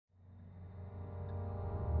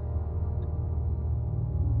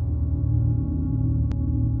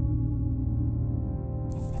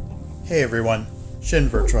Hey everyone,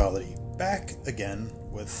 ShinVirtuality, back again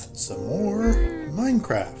with some more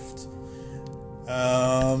Minecraft.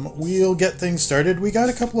 We'll get things started. We got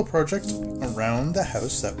a couple of projects around the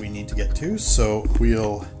house that we need to get to, so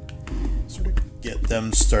we'll sort of get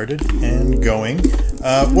them started and going.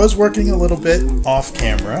 Was working a little bit off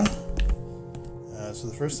camera. So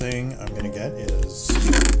the first thing I'm going to get is...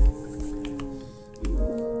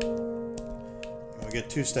 I'll get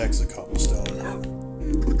 2 stacks of cobblestone.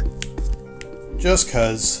 Just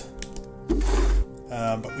cuz.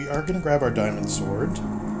 But we are going to grab our diamond sword.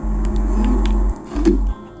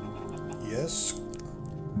 Yes.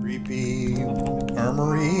 Creepy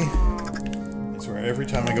armory. I swear every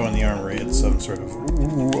time I go in the armory it's some sort of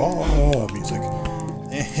ooh, ah music.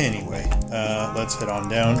 Anyway, let's head on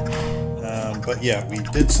down. But yeah, we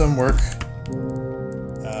did some work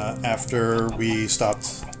after we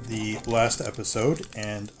stopped the last episode,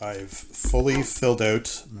 and I've fully filled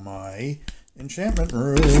out my enchantment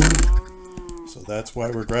room. So that's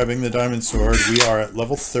why we're grabbing the diamond sword. We are at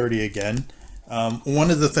level 30 again.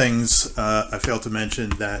 One of the things I failed to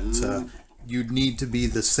mention that you'd need to be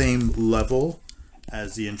the same level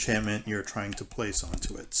as the enchantment you're trying to place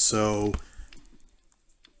onto it. So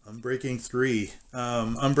Unbreaking 3.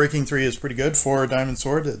 Unbreaking 3 is pretty good for a diamond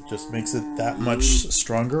sword. It just makes it that much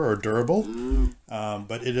stronger or durable.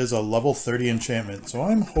 But it is a level 30 enchantment. So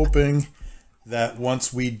I'm hoping that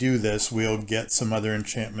once we do this, we'll get some other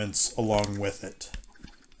enchantments along with it.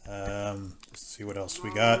 Let's see what else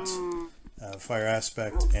we got. Fire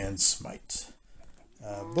Aspect and Smite.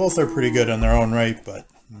 Both are pretty good on their own right, but...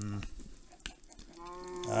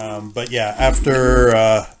 yeah, after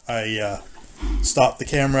I stopped the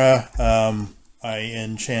camera, I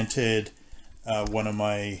enchanted one of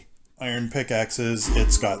my iron pickaxes.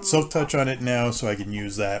 It's got Silk Touch on it now, so I can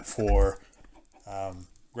use that for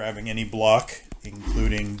grabbing any block,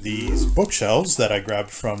 including these bookshelves that I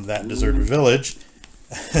grabbed from that deserted village.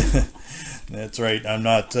 That's right, I'm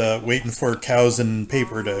not waiting for cows and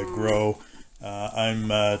paper to grow. I'm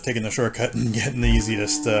taking the shortcut and getting the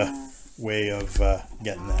easiest way of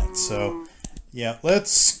getting that. So yeah,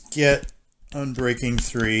 let's get Unbreaking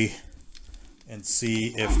 3 and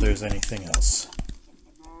see if there's anything else.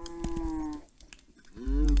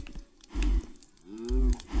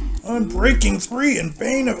 Unbreaking 3 and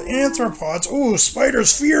Bane of Arthropods. Ooh,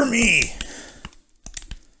 spiders fear me!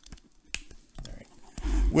 Alright.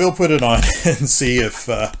 We'll put it on and see if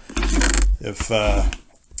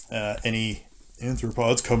any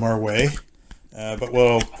arthropods come our way. But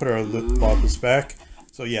we'll put our lapis back.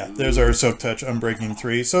 So yeah, there's our Silk Touch Unbreaking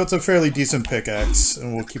 3. So it's a fairly decent pickaxe,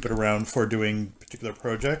 and we'll keep it around for doing particular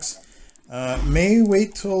projects. May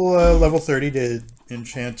wait till level 30 to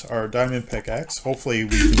enchant our diamond pickaxe. Hopefully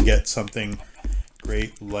we can get something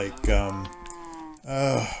great like,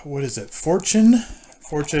 what is it? Fortune?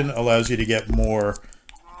 Fortune allows you to get more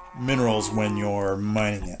minerals when you're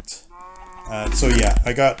mining it. So yeah,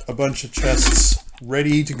 I got a bunch of chests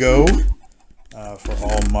ready to go for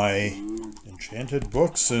all my enchanted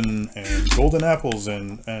books and golden apples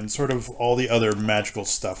and sort of all the other magical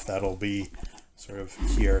stuff that'll be sort of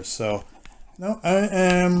here. So no, I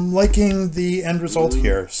am liking the end result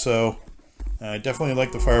here. So I definitely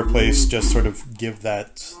like the fireplace, just sort of give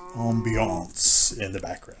that ambiance in the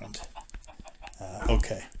background.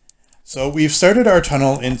 Okay, so we've started our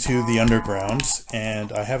tunnel into the underground,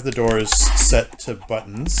 and I have the doors set to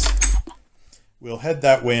buttons. We'll head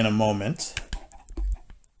that way in a moment.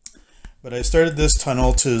 But I started this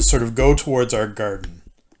tunnel to sort of go towards our garden.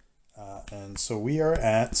 And so we are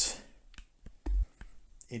at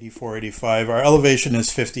 84, 85. Our elevation is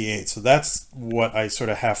 58. So that's what I sort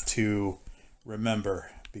of have to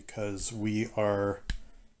remember, because we are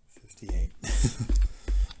 58.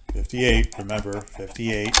 58, remember,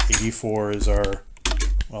 58. 84 is our,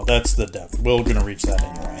 well, that's the depth. We're going to reach that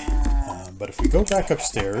anyway. But if we go back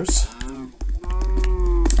upstairs...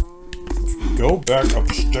 Go back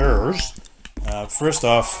upstairs. First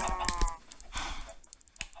off,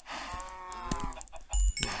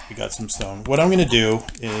 we got some stone. What I'm going to do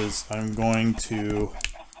is I'm going to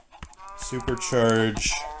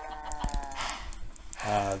supercharge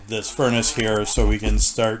this furnace here so we can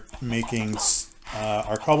start making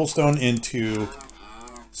our cobblestone into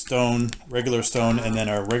stone, regular stone, and then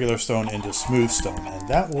our regular stone into smooth stone. And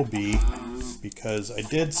that will be because I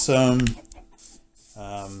did some...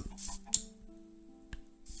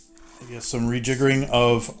 some rejiggering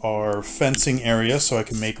of our fencing area so I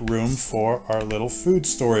can make room for our little food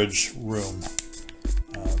storage room,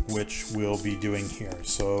 which we'll be doing here.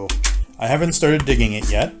 So I haven't started digging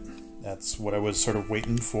it yet. That's what I was sort of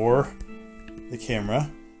waiting for the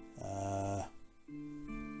camera.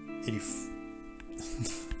 80.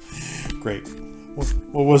 Great.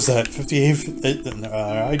 What was that? 58?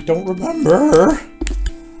 I don't remember.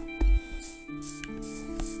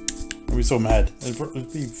 Are we so mad? I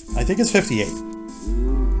think it's 58.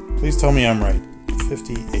 Please tell me I'm right.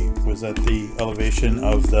 58. Was that the elevation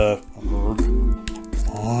of the... Come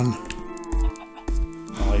on.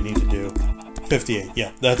 All I need to do. 58.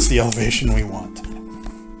 Yeah, that's the elevation we want.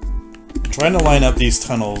 Trying to line up these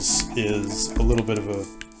tunnels is a little bit of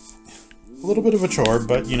a chore,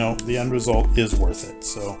 but you know, the end result is worth it.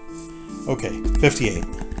 So, okay, 58.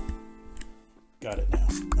 Got it now.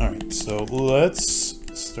 Alright, so let's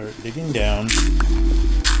start digging down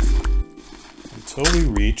until we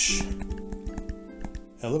reach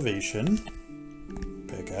elevation,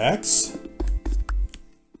 pickaxe,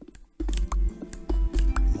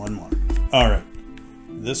 one more. Alright,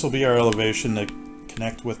 this will be our elevation to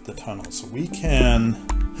connect with the tunnel. So we can,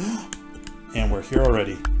 and we're here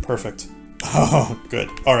already. Perfect. Oh, good.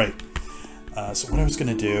 Alright. So what I was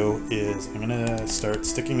going to do is I'm going to start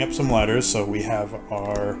sticking up some ladders so we have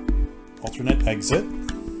our alternate exit.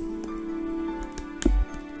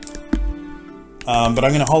 But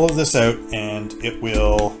I'm going to hollow this out and it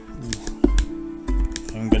will...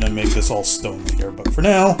 I'm going to make this all stone later, but for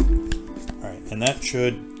now... Alright, and that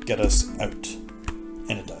should get us out.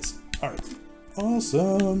 And it does. Alright.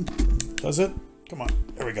 Awesome. Does it? Come on.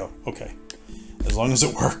 There we go. Okay. As long as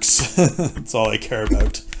it works. That's all I care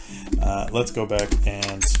about. Let's go back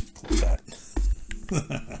and close that.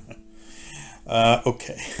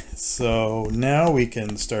 Okay. So now we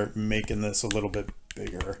can start making this a little bit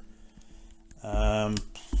bigger. I'll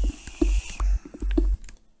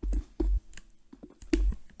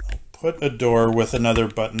put a door with another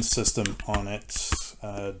button system on it,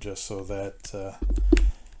 just so that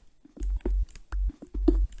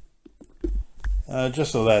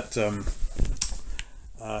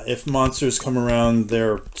if monsters come around,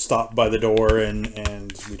 they're stopped by the door and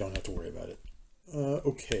we don't have to worry about it.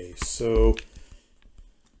 Okay, so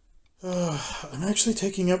I'm actually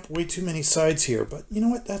taking up way too many sides here, but you know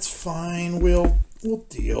what? That's fine. We'll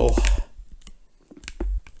deal.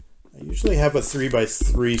 I usually have a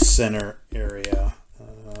 3x3 center area,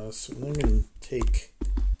 so I'm going to take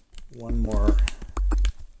one more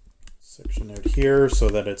section out here so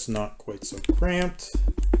that it's not quite so cramped.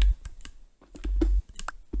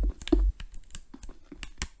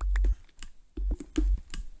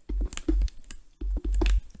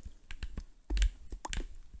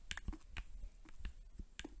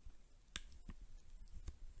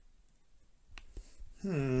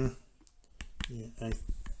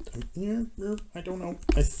 Yeah, I don't know.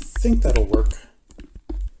 I think that'll work.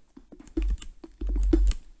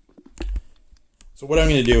 So what I'm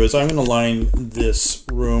going to do is I'm going to line this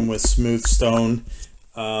room with smooth stone.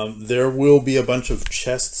 There will be a bunch of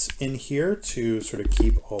chests in here to sort of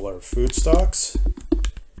keep all our food stocks,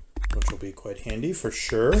 which will be quite handy for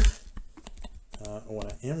sure.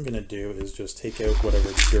 What I am going to do is just take out whatever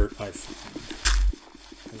dirt I find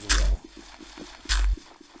as well.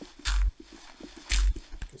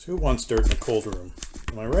 Who wants dirt in a cold room?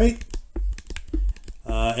 Am I right?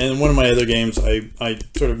 And in one of my other games, I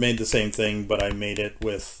sort of made the same thing, but I made it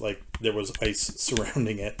with, like, there was ice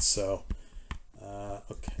surrounding it, so...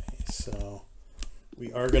 okay, so...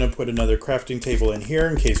 We are going to put another crafting table in here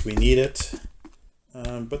in case we need it.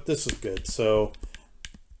 But this is good, so...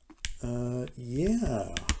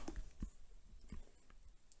 yeah...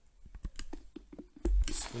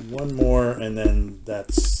 One more, and then that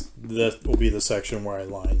will be the section where I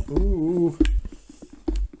line. Ooh,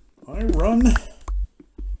 iron.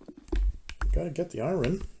 Gotta get the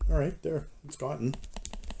iron. All right, there, it's gotten.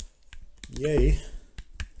 Yay!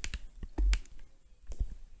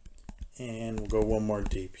 And we'll go one more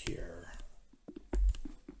deep here.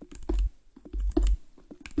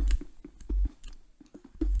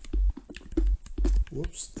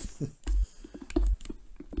 Whoops.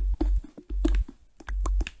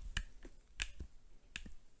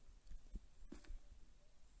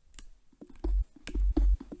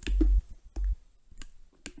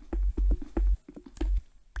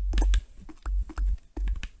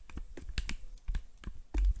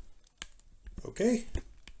 Okay,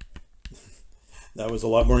 that was a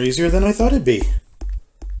lot more easier than I thought it'd be.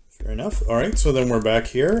 Fair enough. All right, so then we're back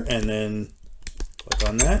here, and then click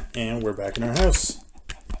on that, and we're back in our house.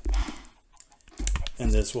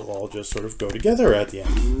 And this will all just sort of go together at the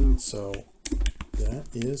end. So that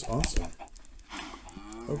is awesome.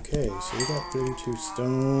 Okay, so we got 32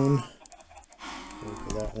 stone. Go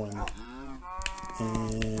for that one,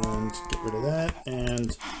 and get rid of that,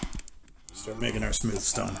 and start making our smooth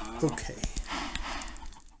stone. Okay.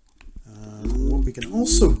 We'll what we can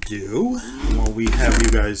also do, while we have you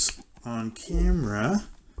guys on camera,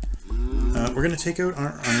 we're going to take out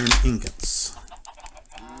our iron ingots.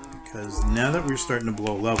 Because now that we're starting to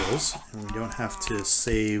blow levels, and we don't have to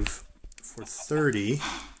save for 30,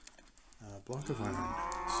 block of iron.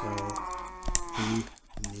 So we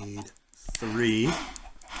need 3. You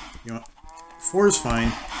know what? 4 is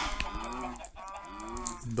fine,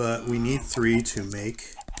 but we need 3 to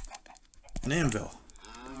make an anvil.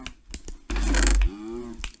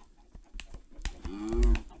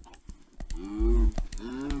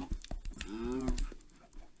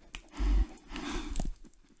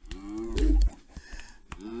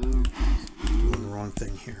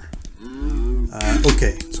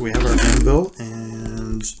 Okay, so we have our anvil,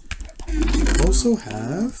 and we also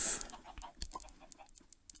have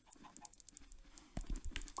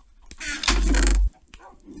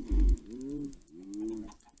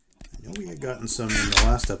I know we had gotten some in the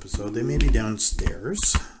last episode. They may be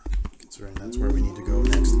downstairs, considering that's where we need to go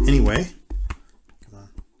next. Anyway, come on.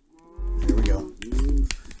 There we go.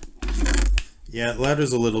 Yeah, the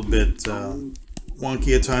ladder's a little bit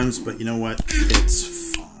wonky at times, but you know what?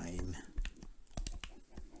 It's fine.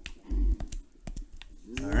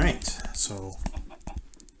 Alright, so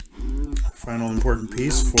final important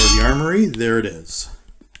piece for the armory, there it is.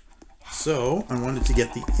 So I wanted to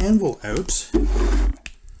get the anvil out.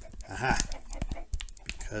 Aha!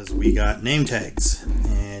 Because we got name tags,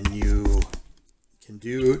 and you can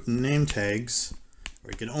do name tags,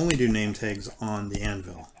 or you can only do name tags on the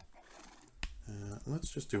anvil.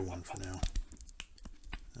 Let's just do one for now.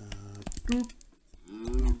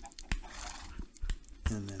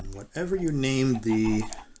 And then whatever you name the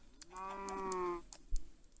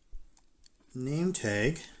name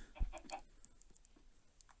tag,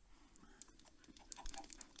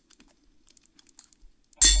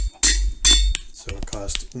 so it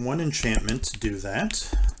costs 1 enchantment to do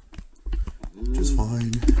that, which is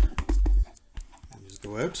fine. Just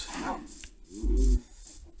go out to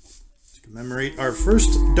commemorate our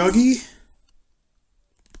first doggy.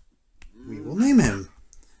 We will name him.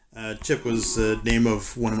 Chip was the name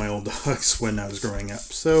of one of my old dogs when I was growing up.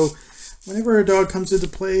 So whenever a dog comes into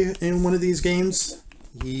play in one of these games,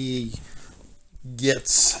 he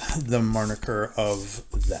gets the moniker of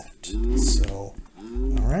that. So,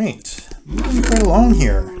 alright, moving right along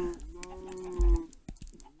here.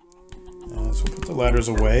 So we'll put the ladders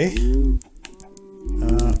away.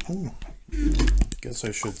 Guess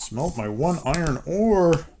I should smelt my 1 iron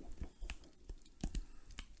ore.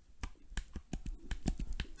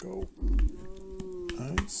 Go.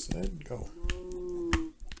 I said go.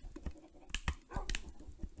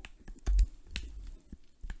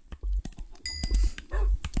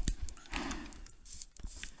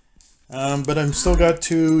 But I've still got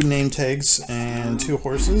 2 name tags and 2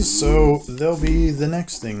 horses, so they'll be the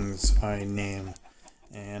next things I name.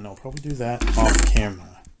 And I'll probably do that off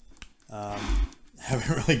camera. Haven't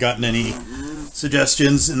really gotten any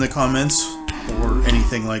suggestions in the comments or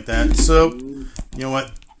anything like that, so you know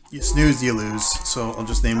what? You snooze, you lose, so I'll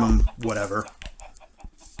just name them whatever.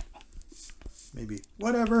 Maybe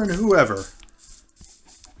whatever and whoever.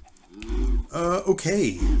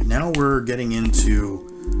 Okay, now we're getting into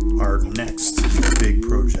our next big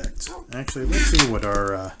project. Actually, let's see what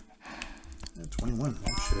our 21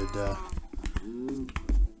 should.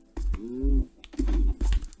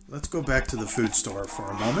 Let's go back to the food store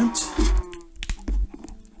for a moment.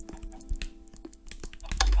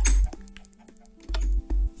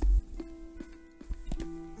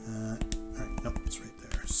 Alright, nope, it's right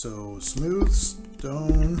there. So, smooth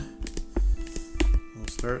stone. We'll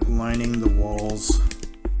start lining the walls.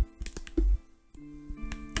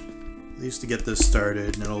 At least to get this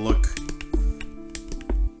started, and it'll look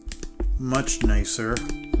much nicer.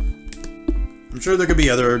 I'm sure there could be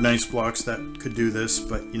other nice blocks that could do this,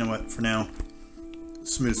 but you know what? For now,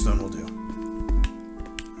 smooth stone will do.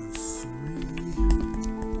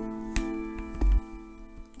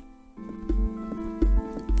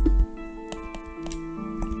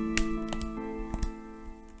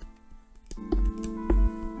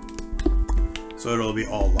 3. So it'll be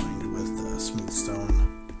all lined with smooth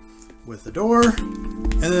stone with the door.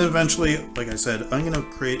 And then eventually, like I said, I'm going to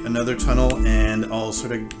create another tunnel, and I'll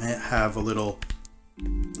sort of have a little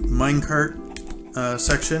minecart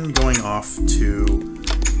section going off to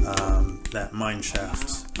that mine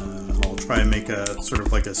shaft. I'll try and make a sort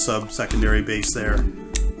of like a sub-secondary base there,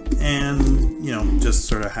 and you know, just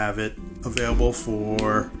sort of have it available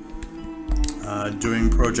for doing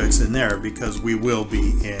projects in there, because we will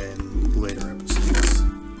be in later episodes.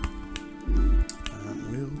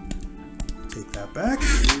 We'll take that back,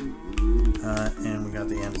 and we got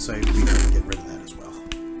the andesite. We can get rid of that.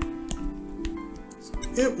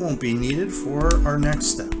 it won't be needed for our next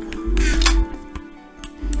step,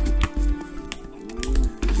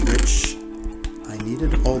 which I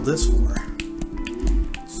needed all this for.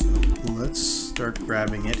 So let's start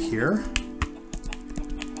grabbing it here.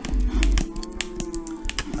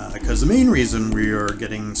 Because the main reason we are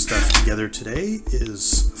getting stuff together today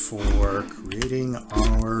is for creating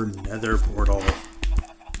our nether portal,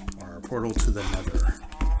 our portal to the nether.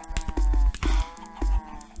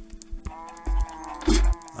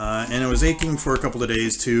 And I was aching for a couple of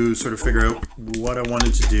days to sort of figure out what I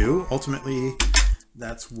wanted to do. Ultimately,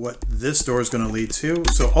 that's what this door is going to lead to.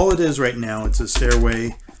 So all it is right now, it's a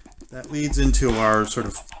stairway that leads into our sort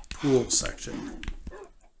of pool section.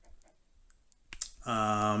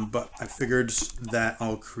 But I figured that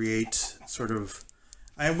I'll create sort of,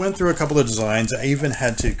 I went through a couple of designs. I even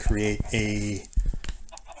had to create a,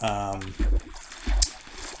 what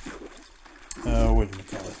do you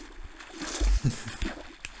call it?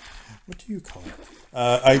 What do you call it?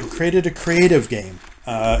 I created a creative game,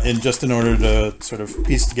 in order to sort of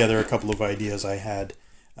piece together a couple of ideas I had.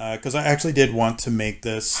 Because I actually did want to make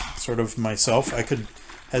this sort of myself. I could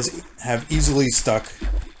have easily stuck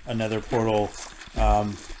a nether portal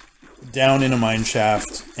down in a mine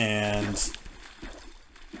shaft and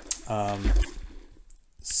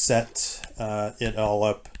set it all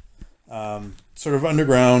up sort of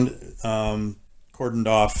underground, cordoned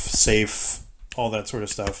off, safe, all that sort of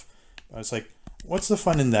stuff. I was like, what's the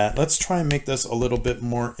fun in that? Let's try and make this a little bit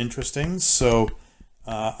more interesting. So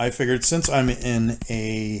I figured, since I'm in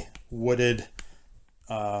a wooded,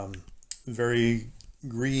 very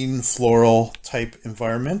green floral type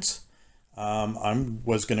environment, I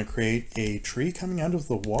was going to create a tree coming out of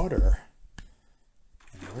the water.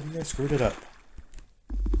 And already I screwed it up.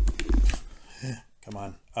 Come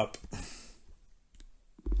on, up.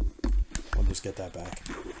 I'll just get that back.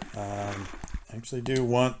 I actually do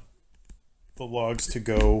want the logs to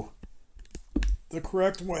go the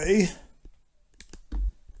correct way.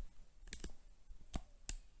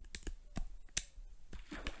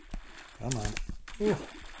 Come on. Ooh.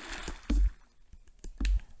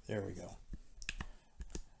 There we go.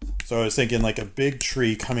 So I was thinking like a big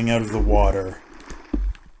tree coming out of the water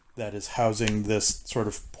that is housing this sort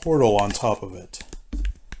of portal on top of it.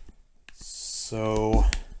 So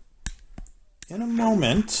in a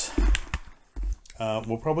moment,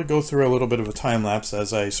 we'll probably go through a little bit of a time lapse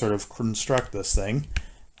as I sort of construct this thing,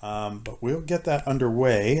 but we'll get that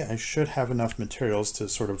underway. I should have enough materials to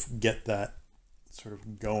sort of get that sort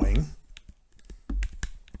of going.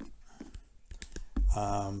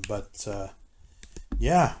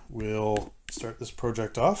 Yeah, we'll start this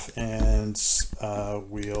project off, and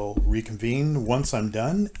we'll reconvene once I'm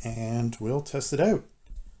done, and we'll test it out.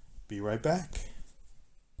 Be right back.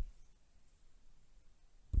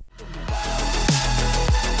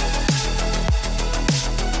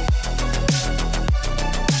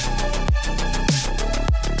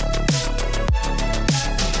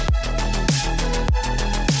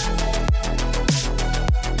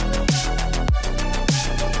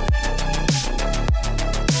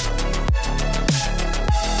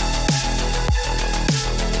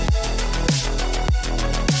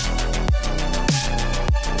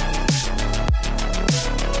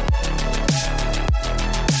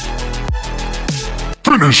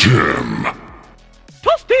 Finish him!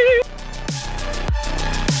 Toasty!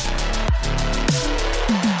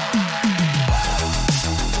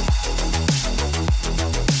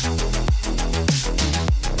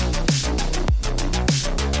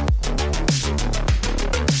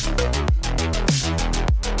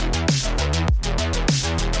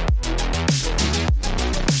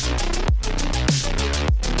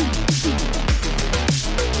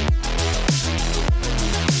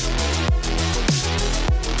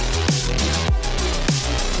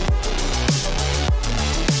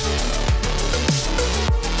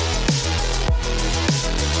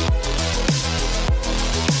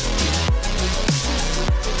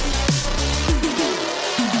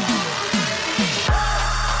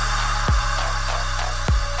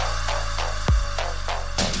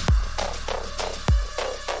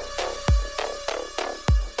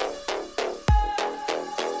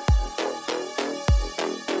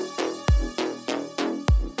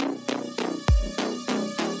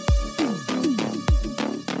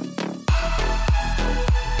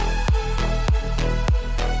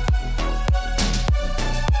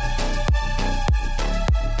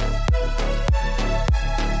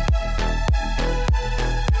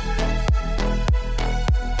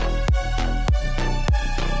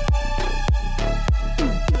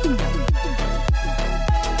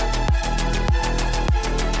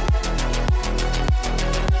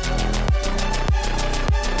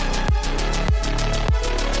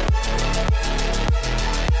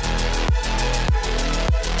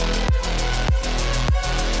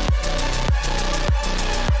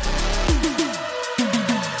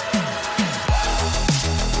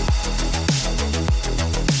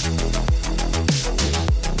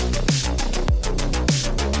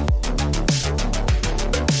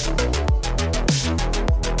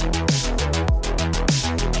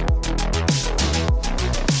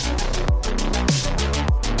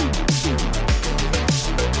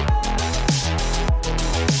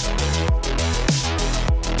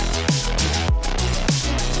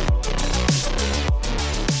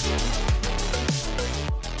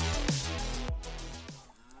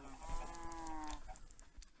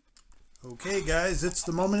 Okay guys, it's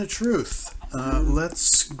the moment of truth.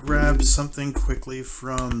 Let's grab something quickly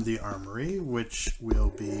from the armory, which will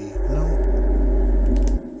be,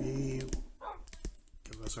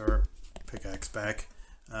 give us our pickaxe back.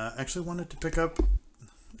 Actually wanted to pick up,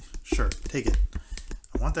 sure, take it.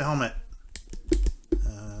 I want the helmet. Do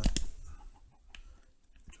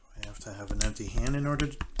I have to have an empty hand in order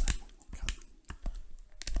to,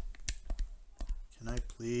 can I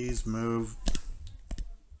please move?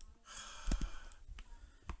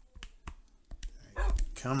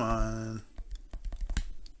 Come on.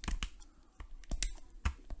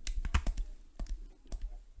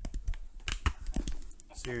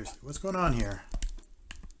 Seriously, what's going on here?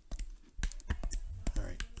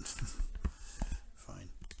 Alright. Fine.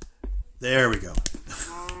 There we go.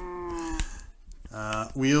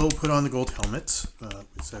 We'll put on the gold helmet.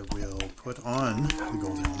 We said we'll put on the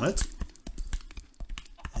gold helmet.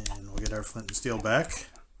 And we'll get our flint and steel back.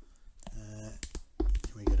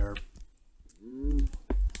 Can we get our...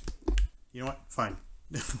 You know what? Fine.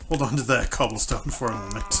 Hold on to that cobblestone for a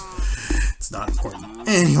moment. It's not important.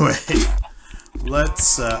 Anyway,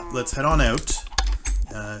 let's head on out.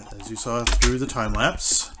 As you saw through the time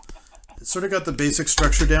lapse, it's sort of got the basic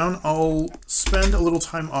structure down. I'll spend a little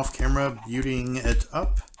time off camera beautying it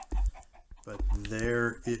up, but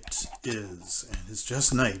there it is, and it's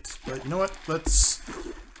just night. But you know what? Let's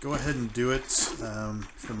go ahead and do it.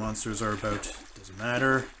 If the monsters are about, doesn't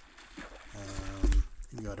matter.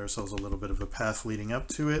 We got ourselves a little bit of a path leading up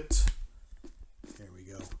to it. There we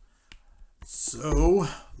go. So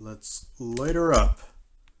let's light her up.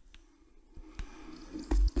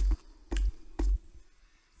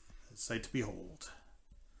 A sight to behold.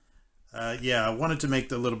 Yeah, I wanted to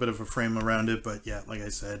make a little bit of a frame around it, but yeah, like I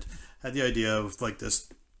said, had the idea of like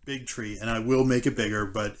this big tree, and I will make it bigger,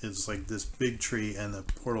 but it's like this big tree and the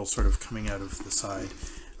portal sort of coming out of the side.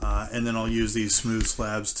 And then I'll use these smooth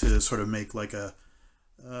slabs to sort of make like a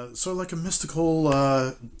sort of like a mystical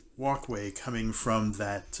walkway coming from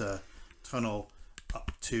that tunnel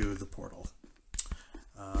up to the portal.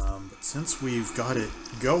 But since we've got it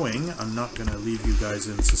going, I'm not going to leave you guys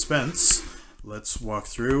in suspense. Let's walk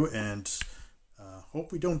through and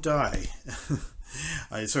hope we don't die.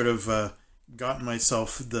 I sort of got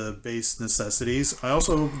myself the base necessities. I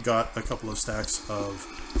also got a couple of stacks of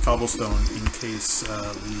cobblestone in case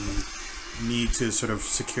we need to sort of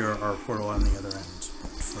secure our portal on the other end. But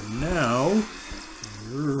for now,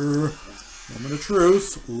 moment of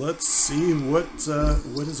truth, let's see what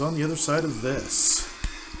is on the other side of this.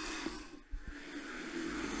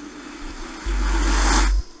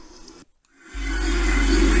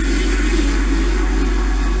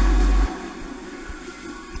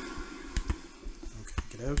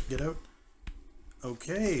 Okay, get out.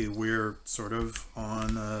 Okay, we're sort of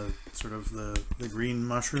on sort of the green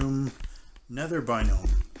mushroom nether biome,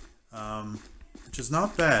 which is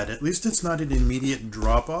not bad. At least it's not an immediate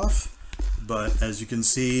drop-off, but as you can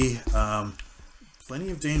see,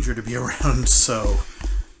 plenty of danger to be around, so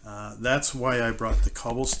that's why I brought the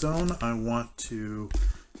cobblestone. I want to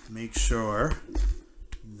make sure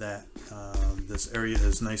that this area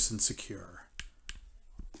is nice and secure.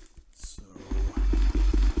 So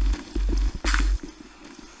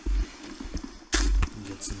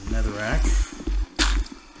get some netherrack.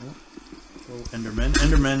 Oh, Endermen.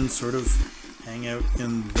 Endermen sort of hang out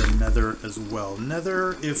in the nether as well.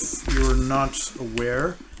 Nether, if you're not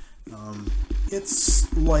aware,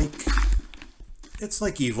 it's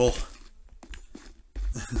like evil.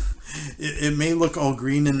 it may look all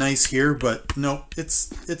green and nice here, but no,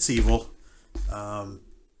 it's evil.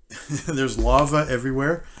 There's lava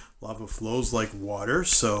everywhere. Lava flows like water,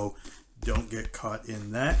 so don't get caught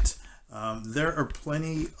in that. There are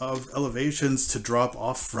plenty of elevations to drop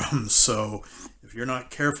off from, so if you're not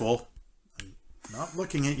careful, I'm not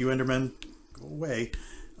looking at you, Enderman, go away.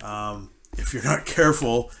 If you're not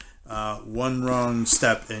careful, one wrong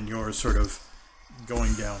step and you're sort of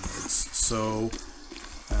going downwards. So,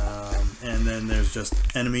 and then there's just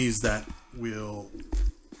enemies that will,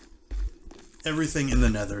 everything in the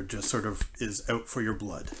nether just sort of is out for your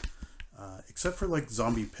blood. Except for like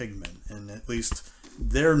zombie pigmen, and at least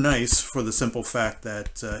they're nice for the simple fact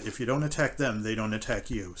that if you don't attack them, they don't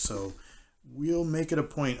attack you. So we'll make it a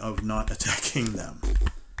point of not attacking them.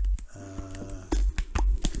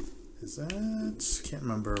 Is that... can't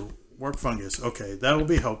remember. Warp fungus. Okay, that will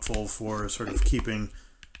be helpful for sort of keeping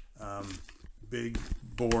big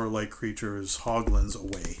boar-like creatures, hoglins,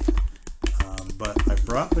 away. But I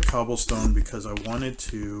brought the cobblestone because I wanted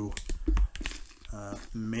to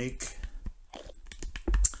make...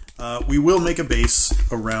 we will make a base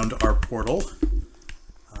around our portal.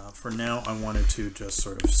 For now, I wanted to just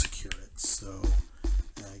sort of secure it. So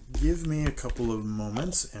give me a couple of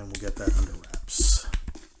moments and we'll get that under wraps.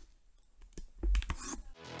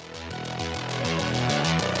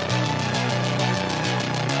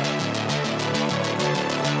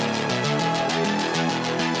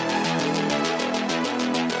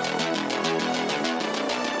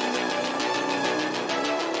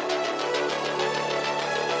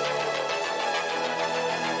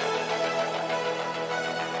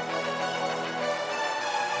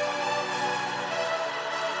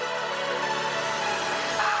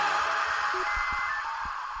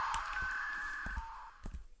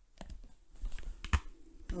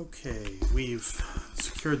 Okay, we've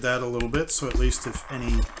secured that a little bit, so at least if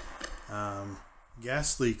any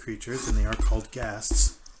ghastly creatures, and they are called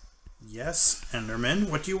ghasts. Yes, Enderman,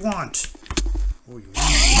 what do you want? Oh, you want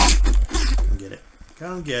it? Come get it.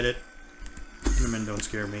 Come get it. Endermen don't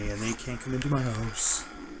scare me, and they can't come into my house.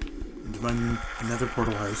 Into my nether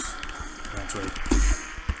portal house. That's right.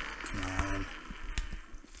 Come on.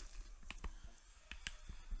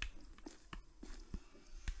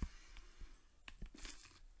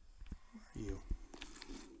 You.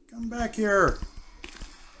 Come back here.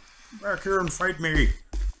 Come back here and fight me.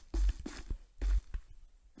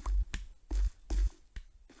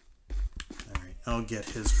 Alright, I'll get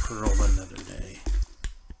his pearl another day.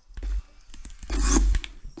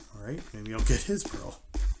 Alright, maybe I'll get his pearl.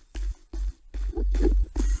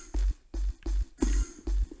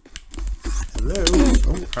 Hello?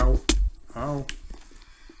 Oh, ow. Ow.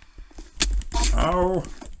 Ow.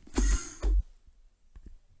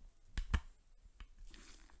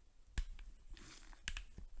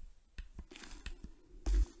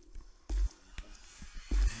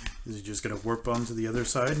 Is he just going to warp onto the other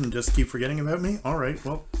side and just keep forgetting about me? Alright,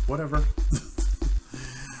 well, whatever.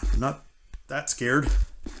 I'm not that scared.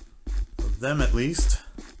 Of them, at least.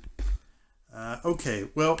 Okay,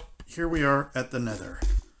 well, here we are at the nether.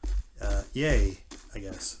 Yay, I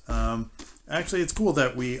guess. Actually, it's cool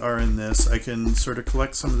that we are in this. I can sort of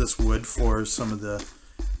collect some of this wood for some of the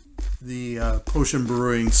potion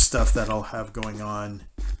brewing stuff that I'll have going on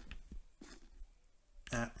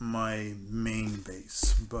at my main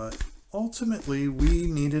base. But ultimately, we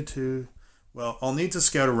needed to... Well, I'll need to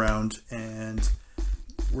scout around, and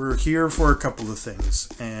we're here for a couple of things,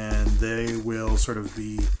 and they will sort of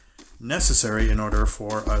be necessary in order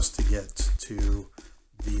for us to get to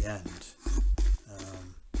the end.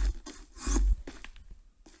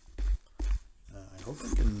 I hope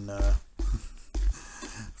I can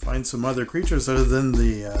find some other creatures other than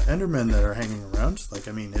the Endermen that are hanging around. Like,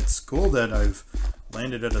 I mean, it's cool that I've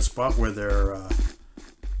landed at a spot where they're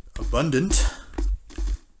abundant.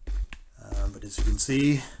 But as you can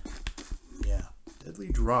see, yeah, deadly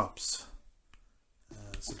drops.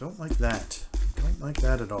 So don't like that. Don't like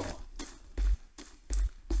that at all.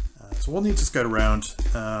 So we'll need to scout around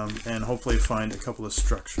and hopefully find a couple of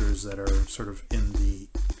structures that are sort of in the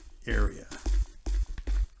area.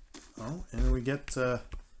 Oh, and we get...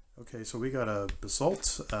 okay, so we got a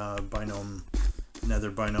basalt biome,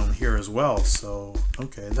 nether biome here as well. So,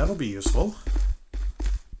 okay, that'll be useful.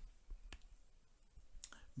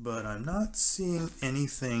 But I'm not seeing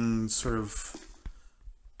anything sort of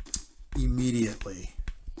immediately.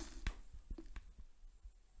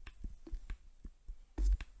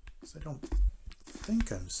 I don't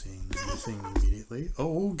think I'm seeing anything immediately.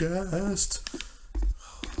 Oh, ghast!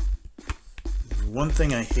 There's one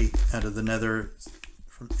thing I hate out of the nether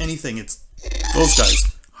from anything, it's those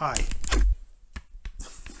guys. Hi.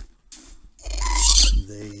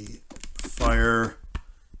 They fire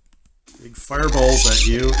big fireballs at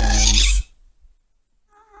you and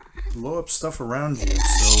blow up stuff around you.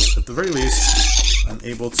 So at the very least, I'm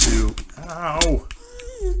able to... Ow!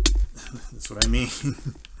 That's what I mean.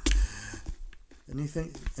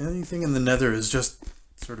 Anything in the nether is just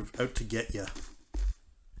sort of out to get you.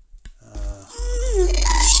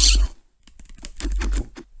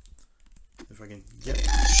 If I can get...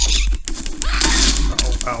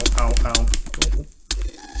 Ow, ow, ow, ow. Oh.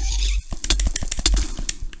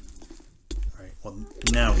 Alright, well,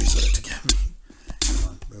 now he's out to get me. Come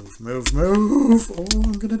on, move, move, move! Oh,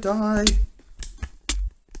 I'm gonna die!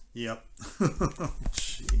 Yep.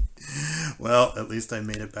 Gee. Well, at least I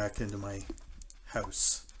made it back into my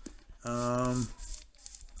house. You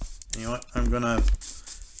know what? I'm gonna,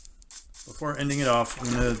 before ending it off,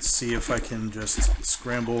 I'm gonna see if I can just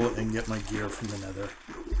scramble and get my gear from the nether.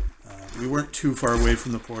 We weren't too far away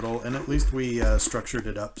from the portal, and at least we structured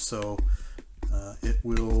it up so it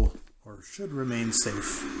will, or should remain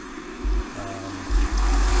safe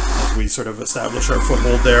as we sort of establish our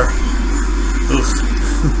foothold there.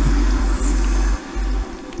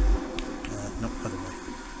 Nope, other way.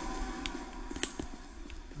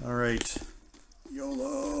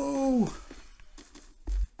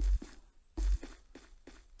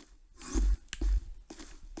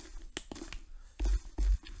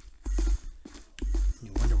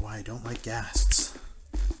 ghasts.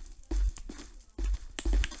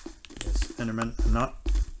 Yes, Enderman, I'm not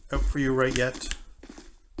out for you right yet.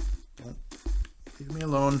 Don't leave me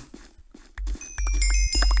alone.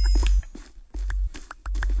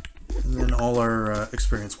 And then all our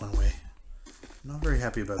experience went away. Not very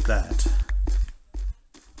happy about that.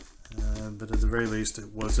 But at the very least, it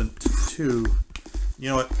wasn't too... You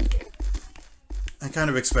know what? I kind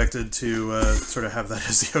of expected to sort of have that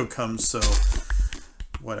as the outcome, so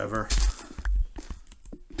whatever.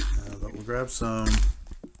 But we'll grab some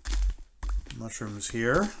mushrooms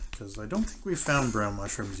here, because I don't think we found brown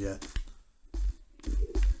mushrooms yet.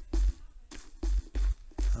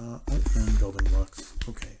 Oh, and building blocks.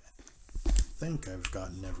 Okay. I think I've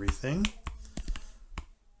gotten everything.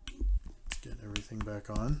 Let's get everything back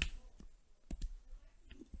on.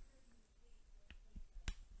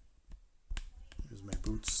 Here's my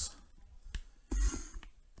boots.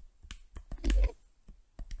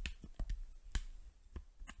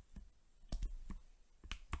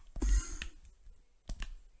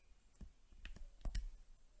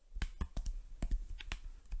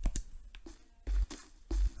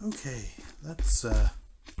 Okay, let's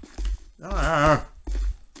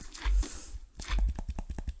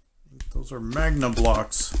those are magna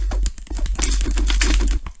blocks.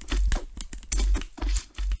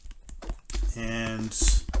 And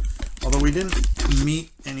although we didn't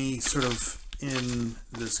meet any sort of in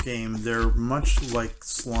this game, they're much like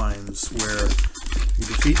slimes where you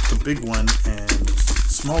defeat the big one and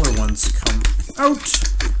smaller ones come out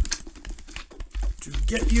to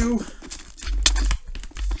get you.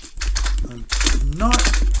 I'm not.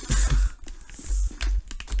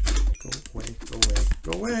 Go away, go away,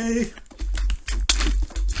 go away.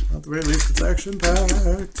 At the very least, it's action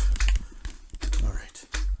packed. Alright.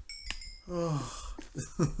 Oh.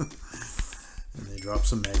 And they drop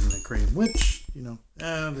some magma cream, which, you know,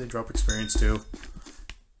 they drop experience too.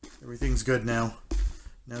 Everything's good now.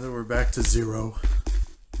 Now that we're back to 0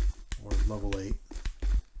 or level 8.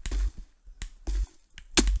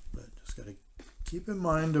 But just gotta keep in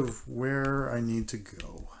mind of where I need to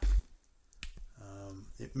go.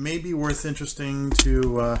 It may be interesting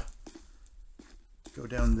to go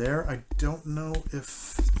down there. I don't know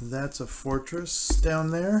if that's a fortress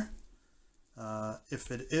down there.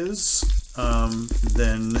 If it is,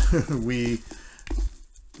 then we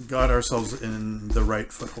got ourselves in the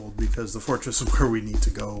right foothold, because the fortress is where we need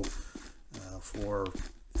to go for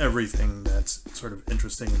everything that's sort of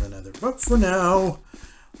interesting in the Nether. But for now,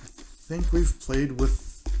 I think we've played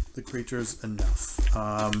with the creatures enough.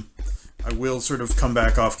 I will sort of come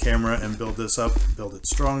back off camera and build this up, build it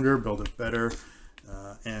stronger, build it better,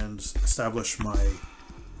 and establish my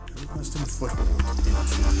everlasting foothold into the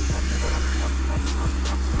Nether.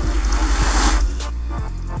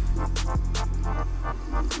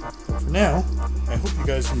 For now, I hope you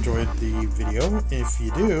guys enjoyed the video. If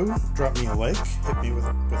you do, drop me a like, hit me with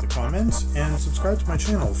a comment, and subscribe to my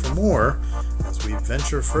channel for more as we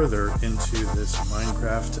venture further into this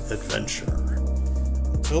Minecraft adventure.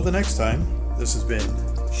 Until the next time, this has been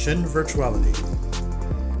ShinVirtuality.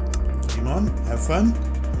 Game on, have fun,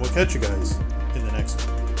 and we'll catch you guys in the next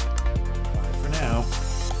one.